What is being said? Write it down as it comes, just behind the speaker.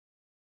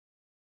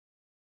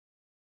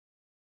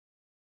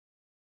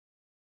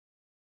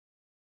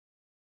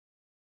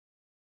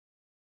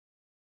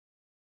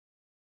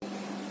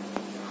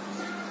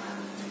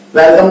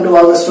Welcome to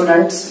all the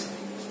students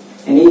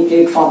in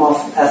e-platform of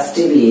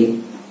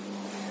STBA.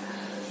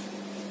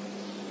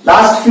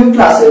 Last few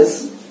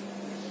classes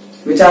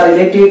which are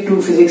related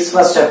to physics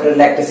first chapter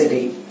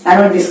electricity,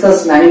 and we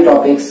discussed many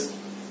topics: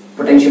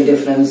 potential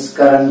difference,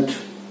 current,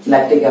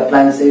 electric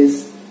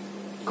appliances,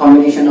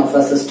 combination of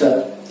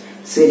resistor,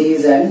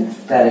 series and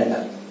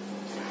parallel.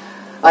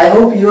 I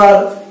hope you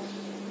are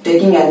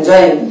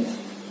enjoying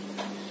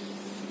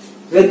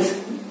with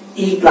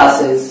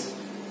e-classes.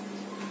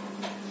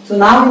 So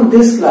now in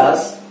this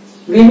class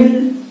we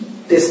will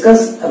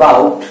discuss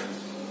about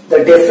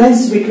the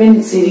difference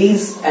between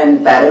series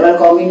and parallel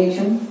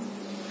combination,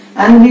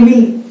 and we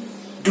will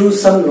do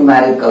some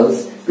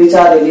numericals which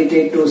are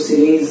related to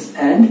series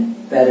and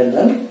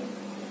parallel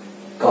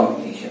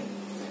combination.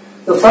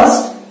 So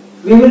first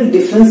we will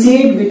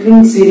differentiate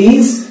between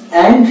series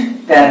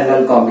and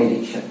parallel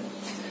combination.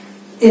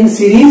 In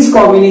series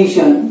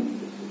combination,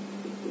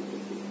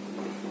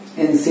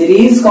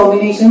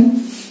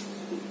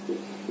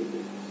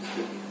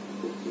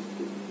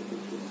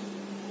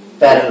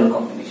 parallel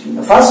combination.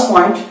 The first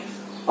point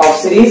of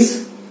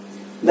series,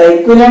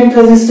 the equivalent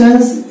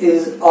resistance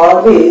is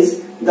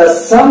always the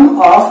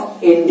sum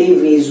of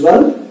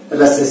individual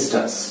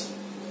resistors,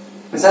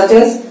 such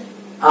as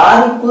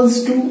R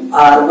equals to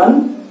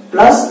R1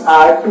 plus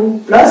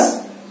R2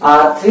 plus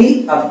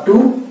R3 up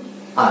to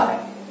Rn.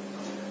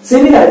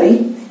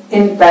 Similarly,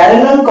 in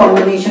parallel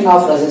combination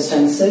of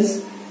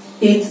resistances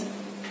is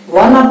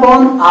 1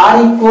 upon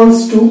R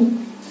equals to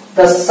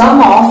the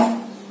sum of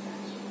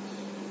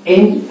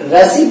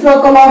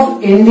reciprocal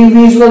of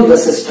individual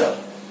resistor.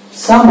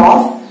 Sum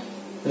of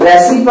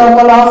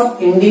reciprocal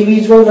of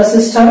individual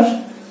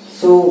resistor.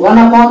 So 1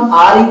 upon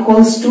R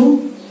equals to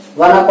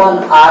 1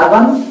 upon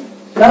R1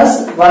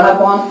 plus 1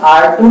 upon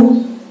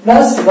R2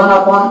 plus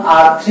 1 upon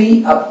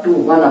R3 up to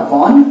 1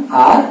 upon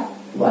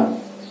R1.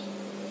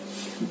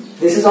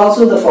 This is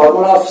also the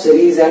formula of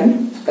series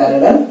and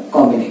parallel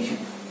combination.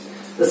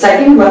 The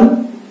second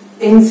one,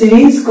 in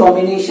series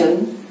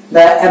combination,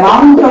 the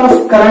amount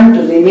of current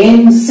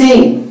remains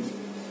same,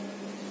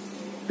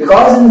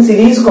 because in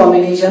series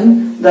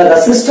combination the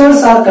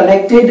resistors are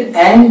connected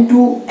end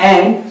to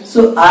end.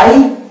 So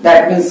I,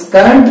 that means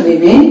current,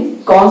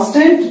 remain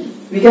constant.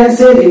 We can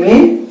say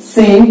remain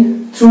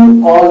same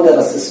through all the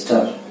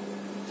resistor.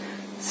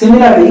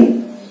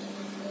 Similarly,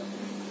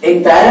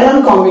 in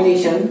parallel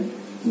combination,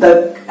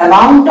 the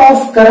amount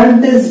of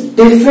current is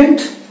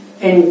different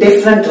in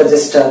different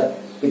resistor,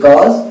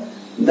 because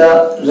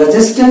the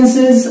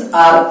resistances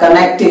are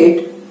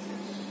connected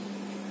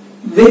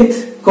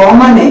with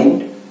common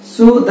end.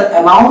 So the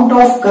amount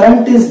of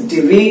current is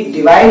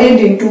divided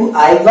into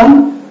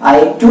I1,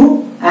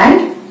 I2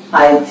 and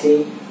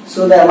I3.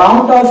 So the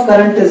amount of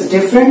current is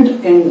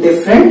different in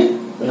different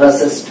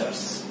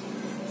resistors.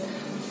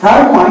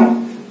 Third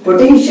point,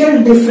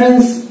 potential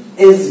difference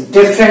is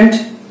different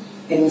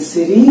in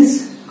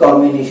series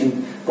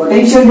combination.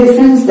 Potential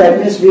difference, that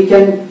means we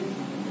can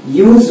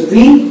use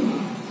V,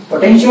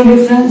 potential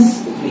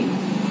difference V.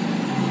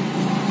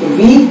 So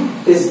V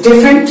is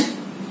different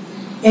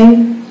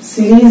in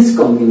series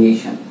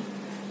combination,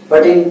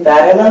 but in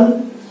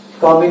parallel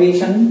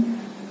combination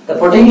the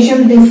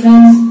potential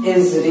difference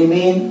is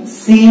remain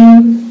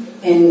same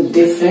in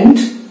different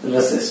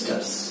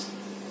resistors.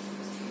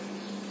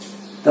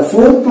 The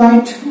fourth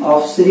point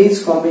of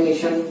series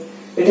combination,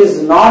 it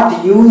is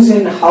not used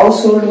in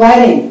household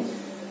wiring.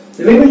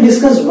 We will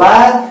discuss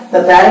why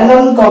the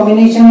parallel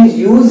combination is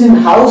used in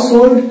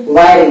household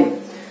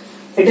wiring.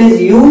 It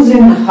is used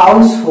in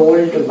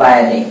household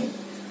wiring.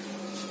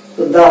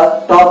 So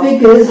the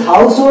topic is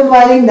household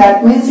wiring,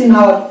 that means in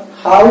our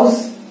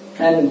house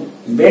and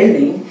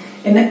building,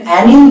 in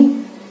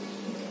any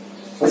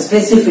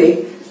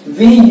specific,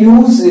 we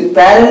use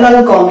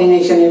parallel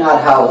combination in our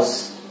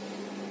house.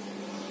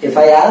 If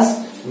I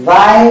ask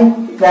why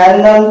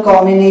parallel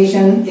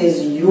combination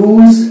is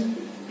used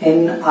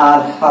in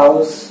our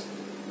house,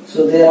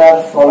 so there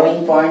are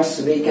following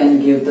points we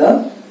can give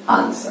the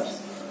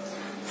answers.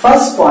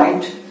 First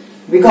point,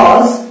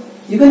 because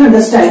you can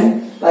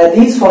understand by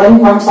these following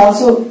points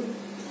also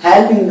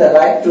help in the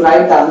to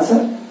write the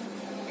answer.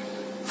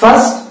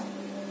 First,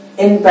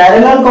 in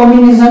parallel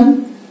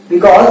combination,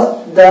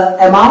 because the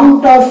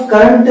amount of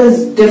current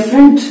is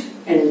different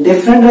in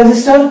different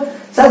resistor,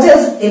 such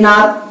as in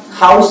our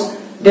house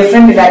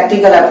different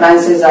electrical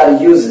appliances are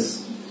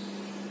used,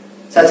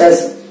 such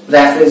as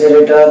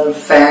refrigerator,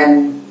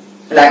 fan,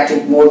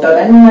 electric motor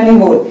and many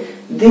more.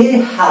 They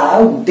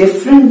have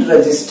different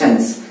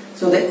resistance,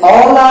 so they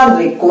all are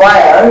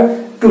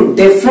required to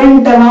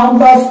different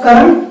amount of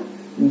current.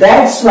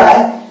 That's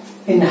why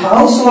in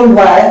household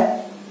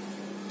wire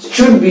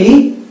should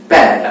be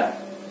parallel.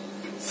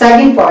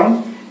 Second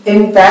point,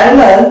 in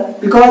parallel,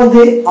 because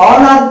they all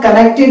are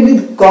connected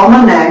with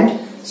common end,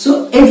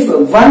 so if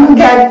one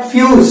get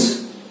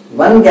fuse,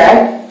 one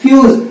get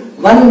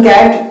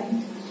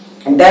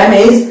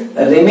damage,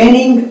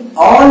 remaining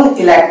all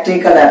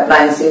electrical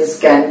appliances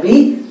can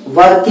be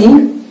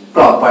working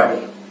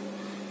properly.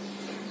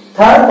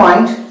 Third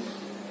point,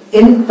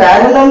 in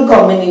parallel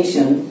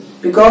combination,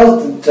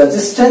 Because the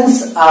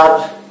resistance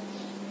are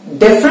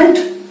different,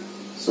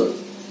 so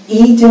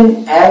each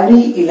and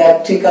every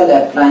electrical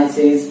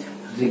appliances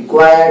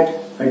required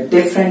a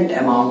different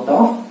amount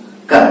of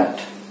current.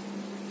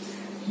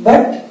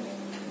 But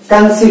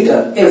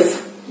consider,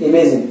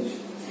 imagine,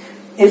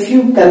 if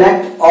you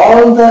connect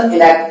all the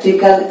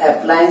electrical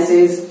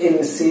appliances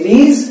in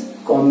series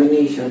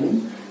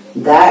combination,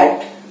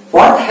 that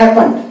what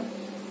happened?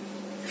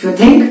 If you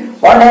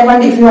think, what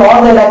happened if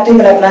all the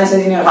electrical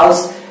appliances in your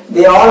house,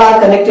 they all are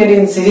connected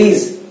in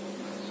series?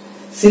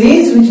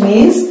 Series, which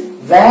means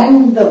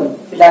when the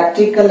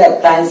electrical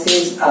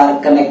appliances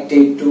are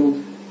connected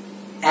to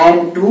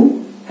end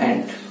to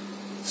end.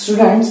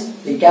 Students,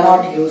 we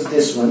cannot use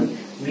this one.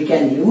 We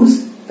can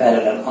use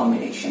parallel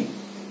combination.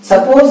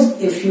 Suppose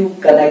if you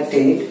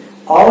connected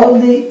all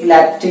the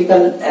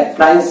electrical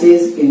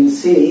appliances in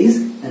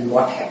series, then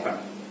what happened?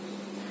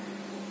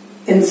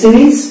 In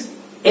series,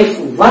 if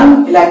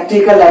one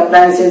electrical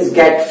appliances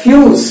get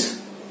fused,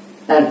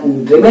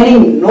 and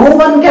remaining no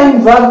one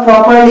can work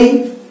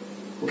properly.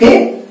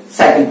 Okay,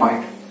 second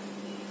point.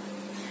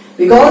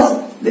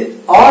 Because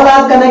all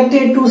are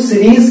connected to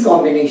series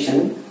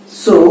combination,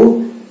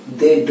 so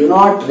they do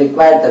not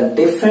require the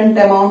different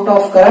amount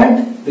of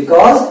current,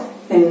 because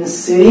in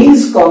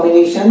series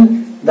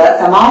combination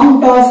the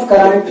amount of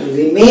current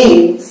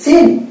remain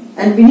same,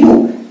 and we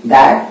knew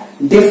that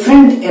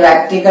different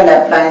electrical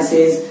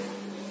appliances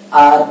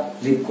are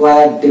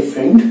require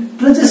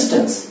different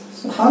resistance.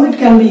 So how it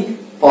can be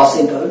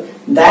possible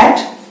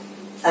that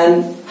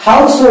an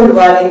household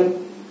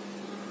wiring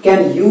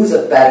can use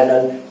a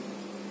parallel?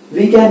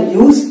 We can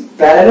use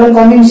parallel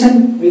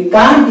combination, we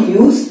can't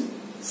use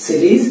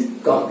series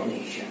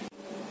combination.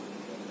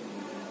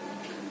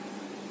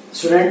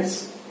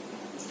 Students,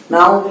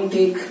 now we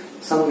take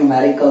some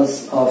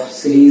numericals of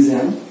series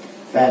and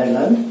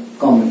parallel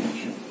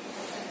combination.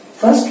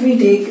 First we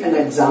take an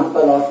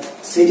example of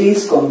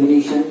series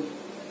combination.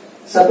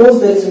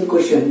 Suppose there is a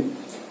question,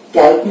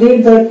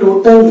 calculate the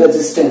total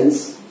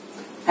resistance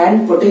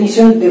and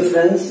potential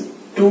difference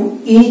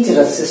to each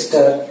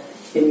resistor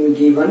in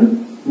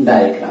given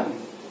diagram.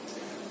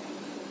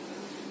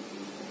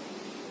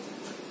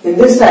 In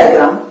this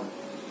diagram,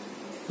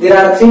 there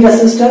are three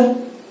resistors.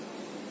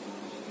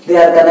 They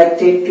are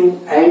connected to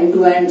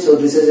end, so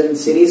this is in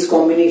series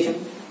combination.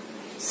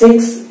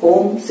 6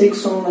 ohm,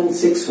 6 ohm and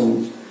 6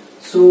 ohm.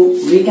 So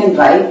we can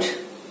write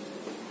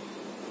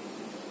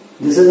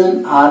this is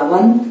an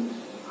R1,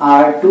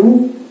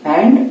 R2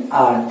 and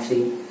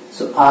R3.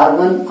 So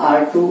R1,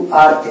 R2,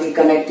 R3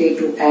 connected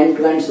to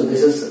end, so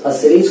this is a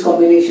series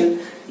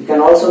combination. You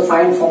can also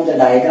find from the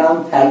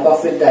diagram, help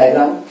of it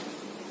diagram.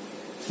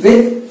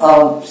 With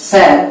a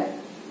cell,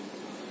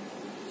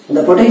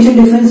 the potential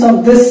difference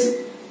of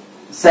this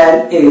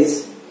cell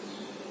is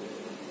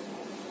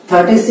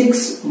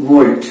 36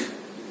 volt.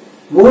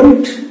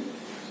 Volt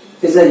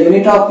is a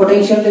unit of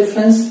potential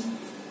difference.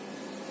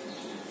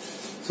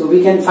 So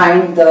we can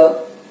find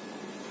the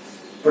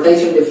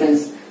potential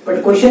difference.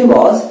 But question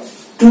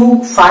was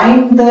to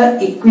find the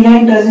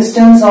equivalent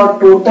resistance or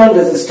total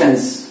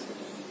resistance.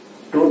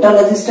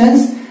 Total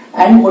resistance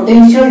and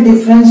potential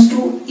difference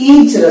to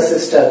each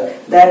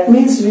resistor. That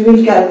means we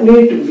will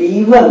calculate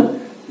V1,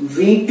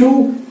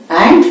 V2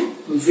 and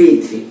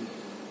V3.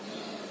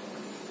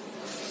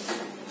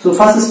 So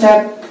first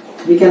step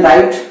we can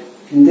write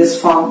in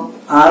this form,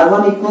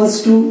 R1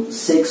 equals to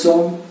 6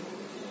 ohm,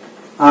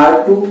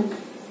 R2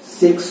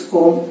 6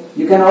 ohm.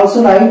 You can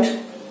also write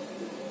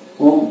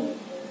ohm.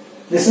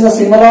 This is a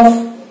symbol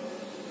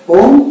of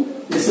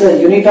ohm. This is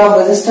a unit of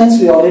resistance,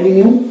 we already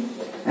knew.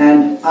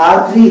 And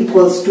R3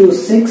 equals to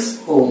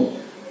 6 ohm.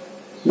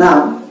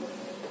 Now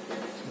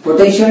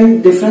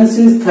potential difference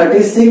is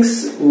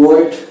 36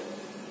 volt.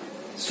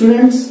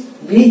 Students,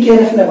 be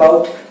careful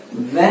about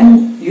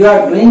when you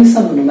are doing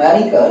some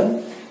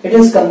numerical, it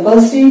is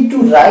compulsory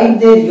to write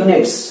their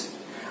units.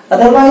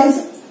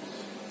 Otherwise,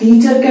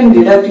 teacher can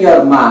deduct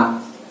your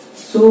mark.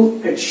 So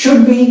it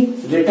should be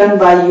written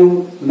by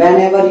you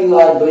whenever you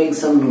are doing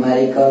some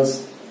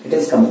numericals. It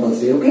is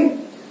compulsory, okay?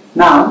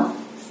 Now,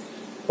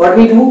 what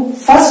we do?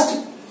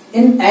 First,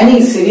 in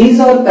any series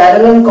or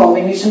parallel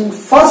combination,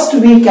 first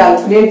we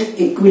calculate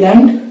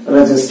equivalent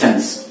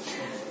resistance.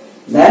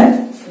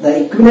 Then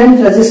the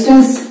equivalent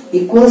resistance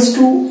equals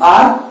to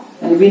R,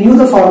 and we knew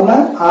the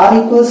formula,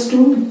 R equals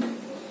to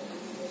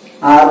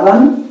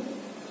R1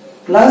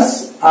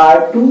 plus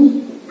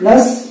R2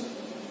 plus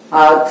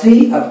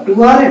R3 up to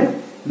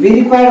Rn.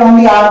 We require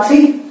only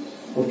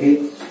R3.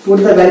 Okay, put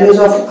the values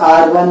of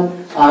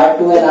R1,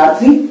 R2 and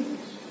R3.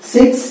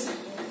 6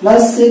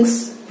 plus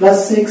 6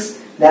 plus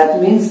 6,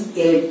 that means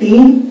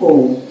 18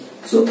 ohm.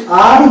 So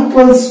R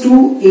equals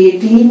to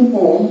 18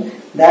 ohm,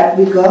 that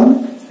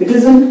become, it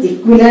is an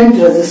equivalent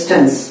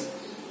resistance.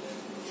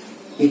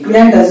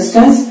 Equivalent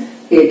resistance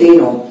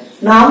 18 ohm.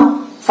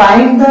 Now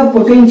find the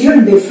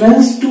potential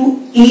difference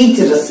to each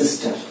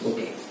resistor.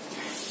 Okay.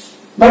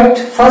 But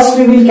first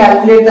we will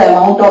calculate the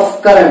amount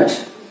of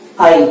current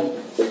I.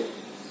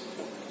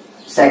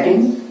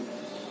 Second,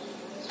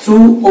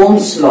 through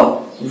Ohm's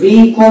law,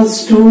 V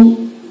equals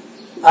to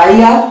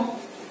IR.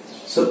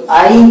 So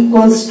I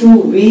equals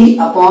to V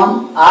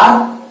upon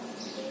R.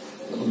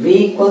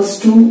 V equals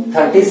to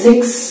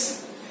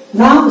 36.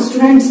 Now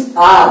students,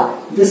 R,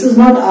 this is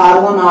not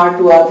R1, R2,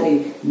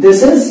 R3.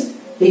 This is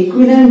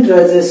equivalent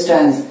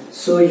resistance.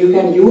 So you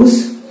can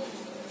use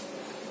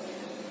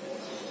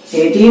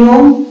 18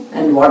 ohm,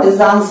 and what is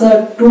the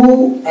answer?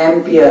 2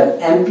 ampere.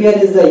 Ampere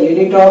is the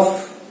unit of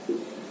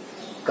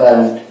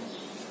current.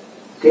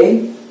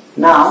 Okay.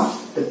 Now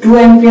the 2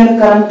 ampere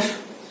current,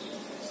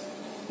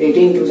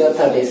 18 to the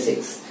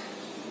 36.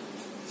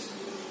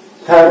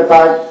 Third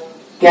part,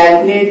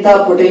 calculate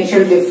the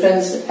potential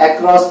difference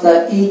across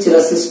each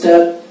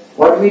resistor.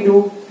 What we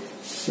do?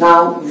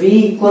 Now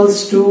V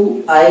equals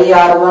to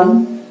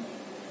IR1,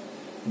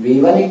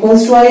 V1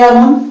 equals to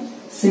IR1.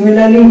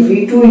 Similarly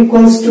V2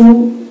 equals to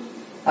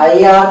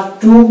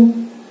IR2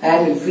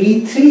 and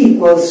V3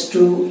 equals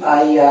to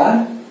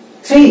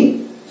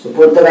IR3. So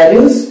put the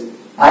values.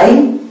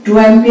 I 2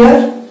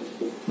 ampere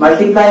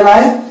multiply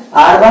by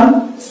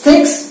R1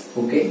 6.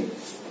 Okay.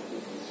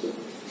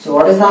 So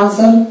what is the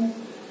answer?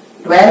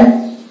 12.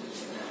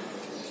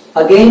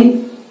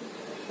 Again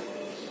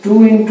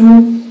 2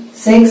 into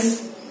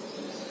 6,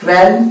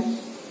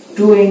 12.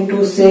 2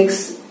 into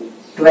 6,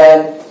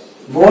 12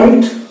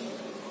 volt.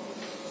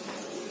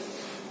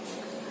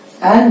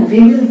 And we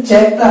will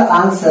check the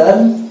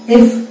answer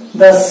if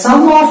the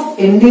sum of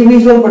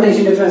individual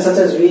potential difference such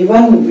as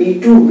V1,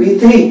 V2,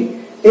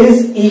 V3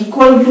 is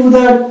equal to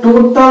the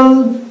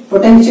total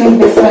potential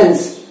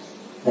difference,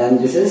 then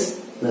this is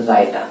the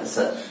right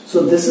answer.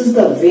 So this is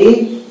the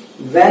way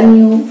when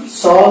you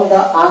solve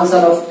the answer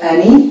of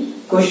any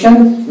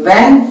question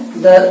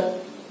when the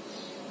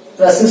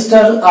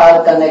resistors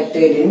are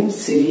connected in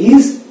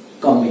series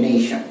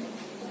combination.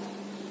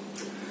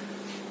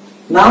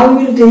 Now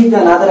we will take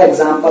another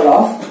example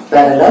of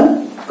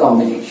parallel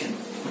combination.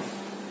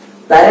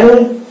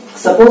 Parallel,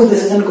 suppose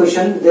this is in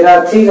question, there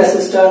are 3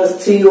 resistors,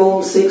 3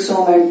 ohm, 6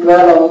 ohm and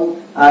 12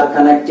 ohm are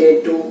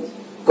connected to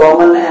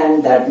common,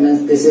 and that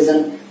means this is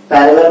a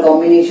parallel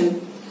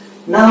combination.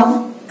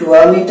 Now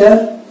 12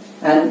 meter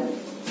and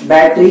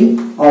battery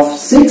of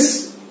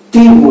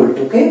 60 volt.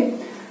 Okay,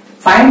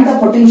 find the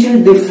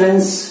potential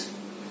difference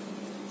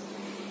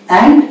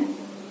and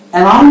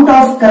amount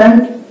of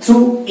current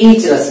through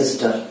each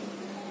resistor.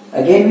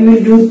 Again we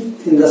will do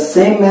in the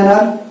same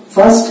manner.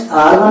 First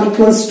R1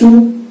 equals to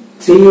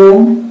 3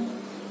 ohm,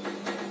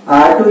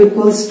 R2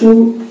 equals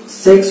to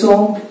 6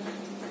 ohm,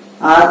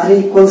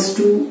 R3 equals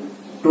to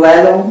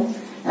 12 ohm,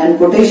 and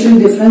potential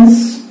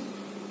difference,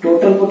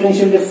 total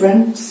potential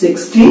difference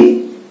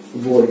 60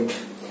 volt.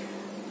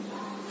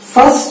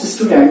 First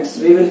students,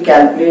 we will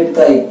calculate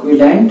the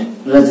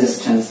equivalent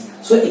resistance.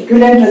 So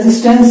equivalent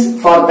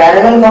resistance for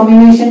parallel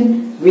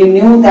combination, we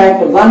knew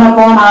that 1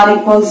 upon R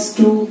equals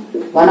to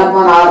 1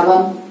 upon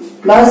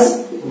R1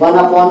 plus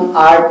 1 upon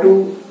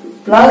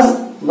R2 plus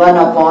 1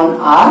 upon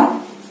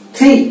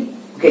R3.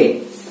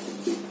 Okay,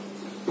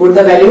 put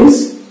the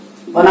values.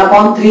 1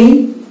 upon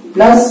 3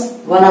 plus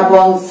 1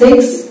 upon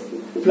 6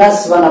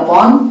 plus 1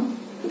 upon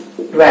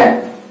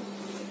 12.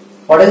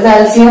 What is the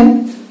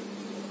LCM?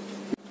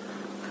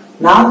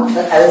 Now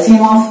the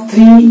LCM of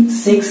 3,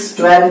 6,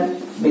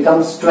 12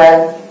 becomes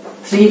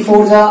 12. 3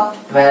 4s are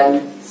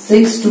 12,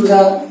 6 2s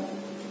are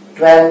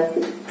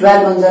 12,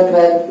 12 1s are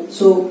 12.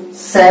 So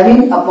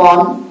 7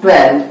 upon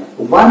 12.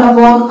 1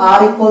 upon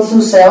R equals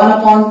to 7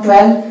 upon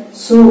 12.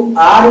 So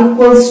R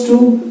equals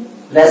to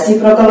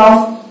reciprocal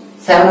of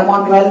 7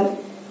 upon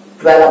 12,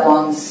 12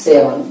 upon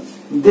 7.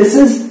 This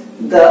is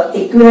the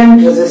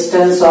equivalent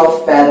resistance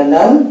of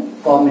parallel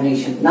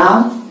combination.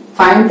 Now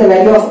find the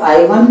value of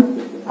I1,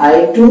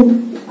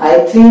 I2,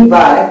 I3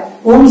 by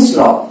Ohm's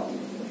law.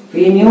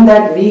 We knew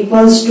that V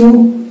equals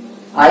to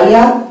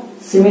IR.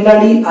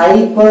 Similarly,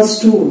 I equals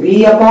to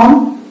V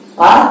upon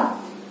R.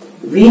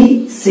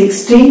 V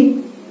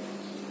 60.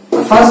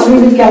 First we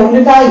will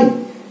calculate I.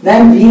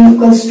 Then V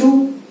equals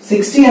to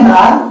 60 and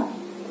R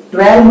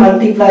 12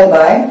 multiplied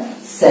by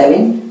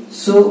 7.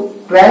 So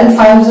 12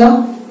 5s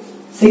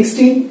are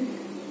 60.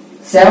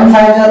 7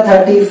 5s are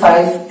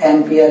 35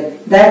 ampere.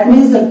 That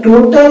means the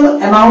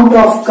total amount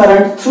of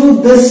current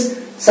through this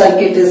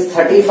circuit is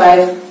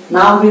 35.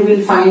 Now we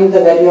will find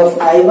the value of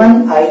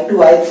I1, I2,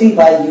 I3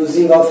 by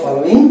using our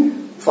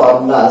following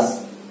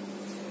formulas,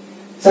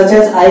 such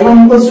as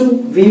I1 equals to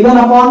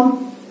V1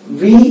 upon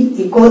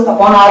V equals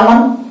upon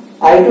R1,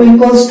 I2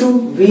 equals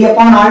to V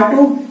upon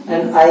R2,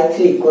 and I3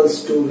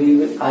 equals to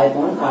V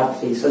upon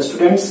R3. So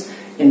students,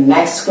 in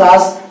next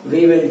class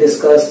we will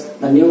discuss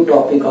the new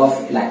topic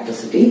of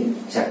electricity